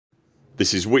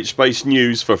This is Witchspace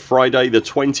News for Friday the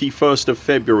 21st of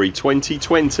February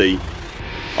 2020.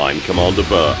 I'm Commander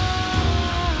Buur.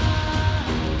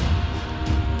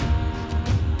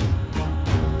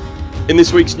 In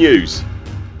this week's news,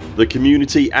 the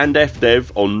community and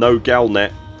FDev on no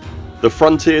Galnet, the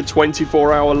Frontier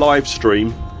 24-hour live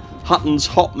stream, Hutton's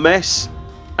Hot Mess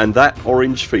and that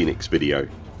OrangePheonix video.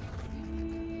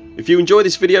 If you enjoy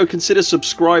this video, consider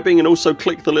subscribing and also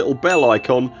click the little bell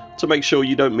icon to make sure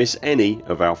you don't miss any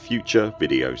of our future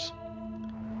videos.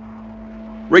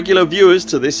 Regular viewers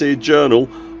to this here journal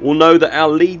will know that our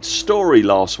lead story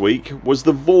last week was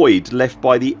the void left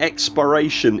by the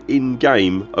expiration in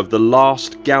game of the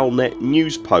last Galnet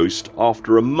news post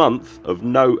after a month of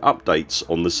no updates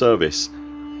on the service.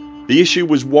 The issue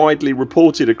was widely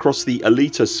reported across the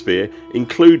elitosphere,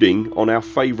 including on our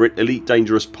favourite Elite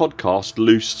Dangerous podcast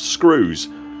Loose Screws,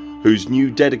 whose new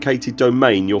dedicated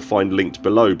domain you'll find linked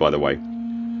below, by the way.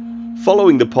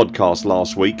 Following the podcast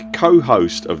last week,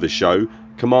 co-host of the show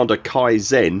Commander Kai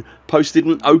Zen posted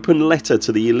an open letter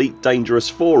to the Elite Dangerous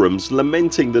forums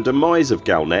lamenting the demise of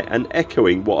Galnet and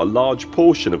echoing what a large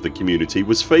portion of the community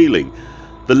was feeling.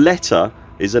 The letter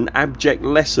is an abject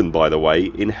lesson, by the way,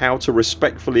 in how to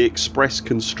respectfully express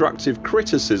constructive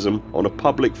criticism on a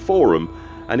public forum,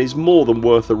 and is more than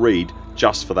worth a read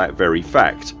just for that very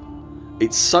fact.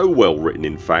 It's so well written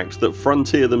in fact that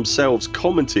Frontier themselves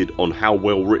commented on how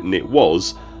well written it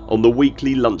was on the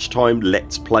weekly lunchtime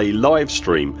Let's Play live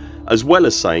stream, as well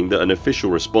as saying that an official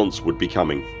response would be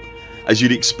coming. As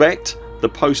you'd expect, the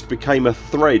post became a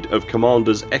thread of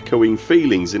commanders echoing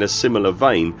feelings in a similar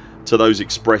vein to those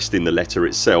expressed in the letter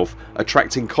itself,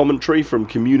 attracting commentary from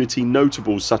community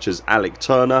notables such as Alec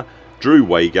Turner, Drew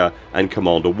Wager and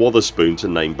Commander Wotherspoon, to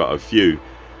name but a few.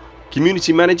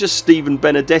 Community manager Stephen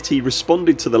Benedetti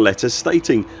responded to the letter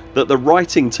stating that the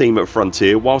writing team at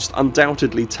Frontier, whilst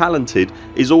undoubtedly talented,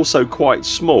 is also quite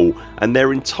small, and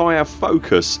their entire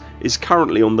focus is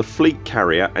currently on the fleet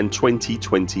carrier and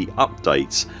 2020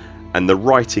 updates and the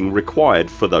writing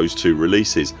required for those two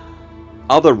releases.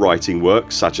 Other writing work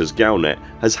such as Galnet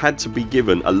has had to be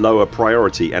given a lower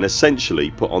priority and essentially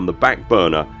put on the back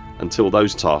burner until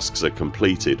those tasks are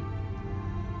completed.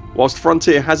 Whilst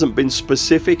Frontier hasn't been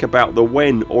specific about the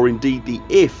when or indeed the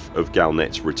if of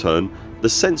Galnet's return, the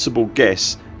sensible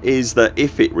guess is that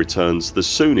if it returns, the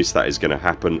soonest that is going to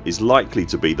happen is likely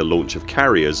to be the launch of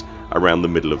carriers around the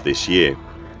middle of this year.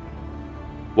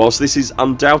 Whilst this is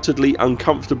undoubtedly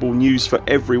uncomfortable news for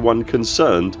everyone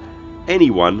concerned,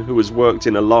 anyone who has worked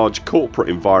in a large corporate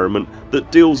environment that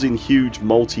deals in huge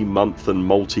multi-month and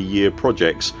multi-year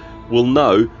projects will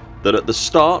know that at the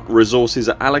start resources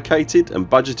are allocated and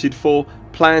budgeted for,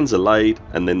 plans are laid,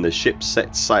 and then the ship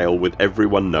sets sail with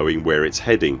everyone knowing where it's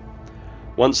heading.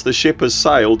 Once the ship has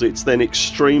sailed, it's then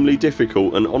extremely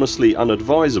difficult and honestly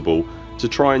unadvisable to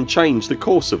try and change the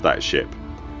course of that ship.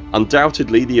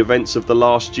 Undoubtedly the events of the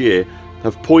last year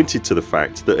have pointed to the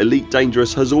fact that Elite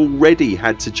Dangerous has already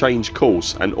had to change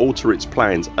course and alter its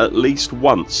plans at least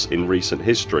once in recent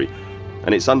history,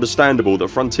 and it's understandable that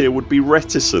Frontier would be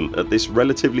reticent at this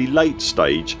relatively late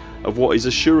stage of what is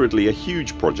assuredly a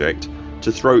huge project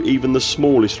to throw even the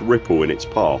smallest ripple in its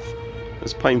path,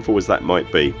 as painful as that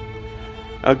might be.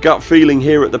 Our gut feeling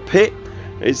here at the pit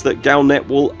is that Galnet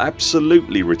will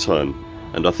absolutely return,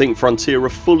 and I think Frontier are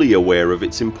fully aware of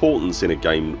its importance in a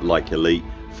game like Elite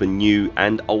for new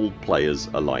and old players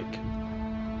alike.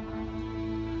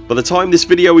 By the time this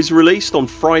video is released on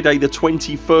Friday the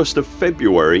 21st of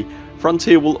February,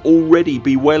 Frontier will already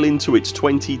be well into its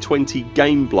 2020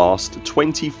 Game Blast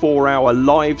 24-hour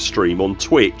live stream on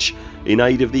Twitch in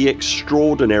aid of the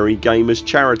extraordinary gamers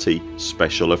charity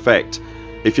Special Effect.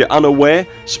 If you're unaware,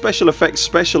 Special Effects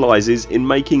specialises in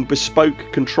making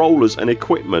bespoke controllers and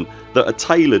equipment that are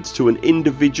tailored to an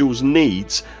individual's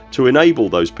needs to enable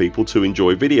those people to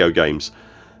enjoy video games.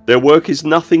 Their work is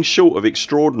nothing short of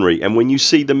extraordinary, and when you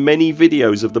see the many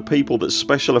videos of the people that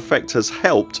Special Effects has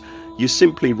helped, you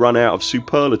simply run out of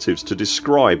superlatives to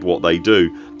describe what they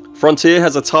do. Frontier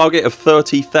has a target of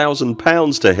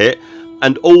 £30,000 to hit,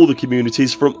 and all the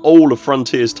communities from all of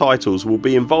Frontier's titles will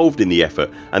be involved in the effort,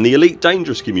 and the Elite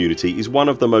Dangerous community is one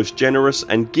of the most generous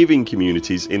and giving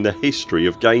communities in the history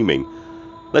of gaming.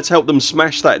 Let's help them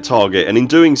smash that target, and in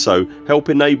doing so help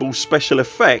enable Special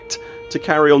Effect to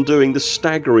carry on doing the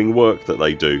staggering work that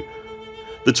they do.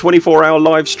 The 24-hour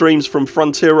live streams from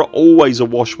Frontier are always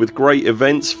awash with great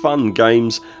events, fun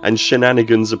games and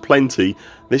shenanigans aplenty.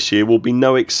 This year will be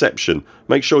no exception.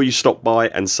 Make sure you stop by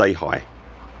and say hi.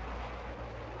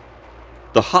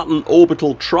 The Hutton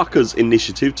Orbital Truckers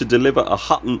initiative to deliver a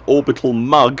Hutton Orbital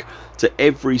Mug to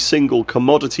every single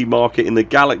commodity market in the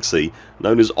galaxy,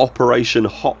 known as Operation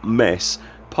Hot Mess,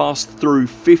 passed through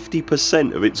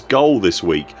 50% of its goal this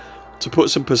week. To put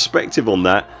some perspective on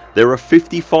that, there are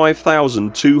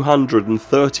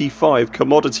 55,235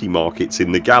 commodity markets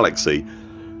in the galaxy.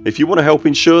 If you want to help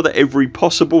ensure that every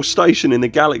possible station in the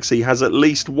galaxy has at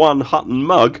least one Hutton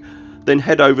Mug, then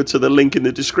head over to the link in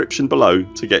the description below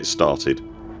to get started.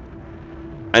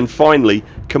 And finally,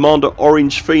 Commander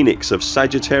OrangePheonix of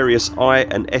Sagittarius I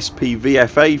and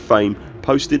SPVFA fame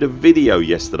posted a video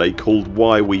yesterday called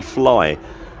Why We Fly.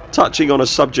 Touching on a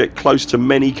subject close to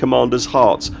many commanders'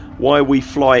 hearts, Why We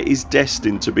Fly is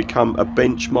destined to become a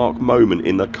benchmark moment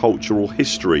in the cultural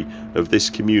history of this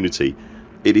community.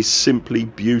 It is simply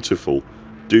beautiful.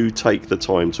 Do take the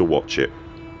time to watch it.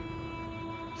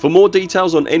 For more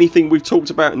details on anything we've talked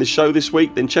about in the show this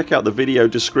week, then check out the video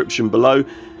description below.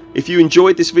 If you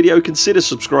enjoyed this video, consider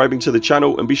subscribing to the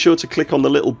channel and be sure to click on the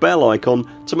little bell icon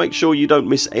to make sure you don't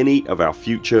miss any of our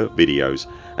future videos.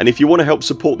 And if you want to help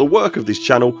support the work of this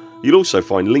channel, you'll also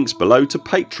find links below to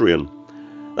Patreon.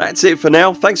 That's it for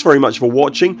now. Thanks very much for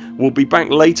watching. We'll be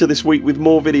back later this week with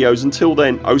more videos. Until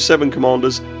then, 07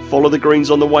 Commanders, follow the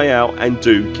greens on the way out and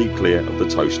do keep clear of the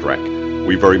toast rack.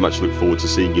 We very much look forward to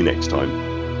seeing you next time.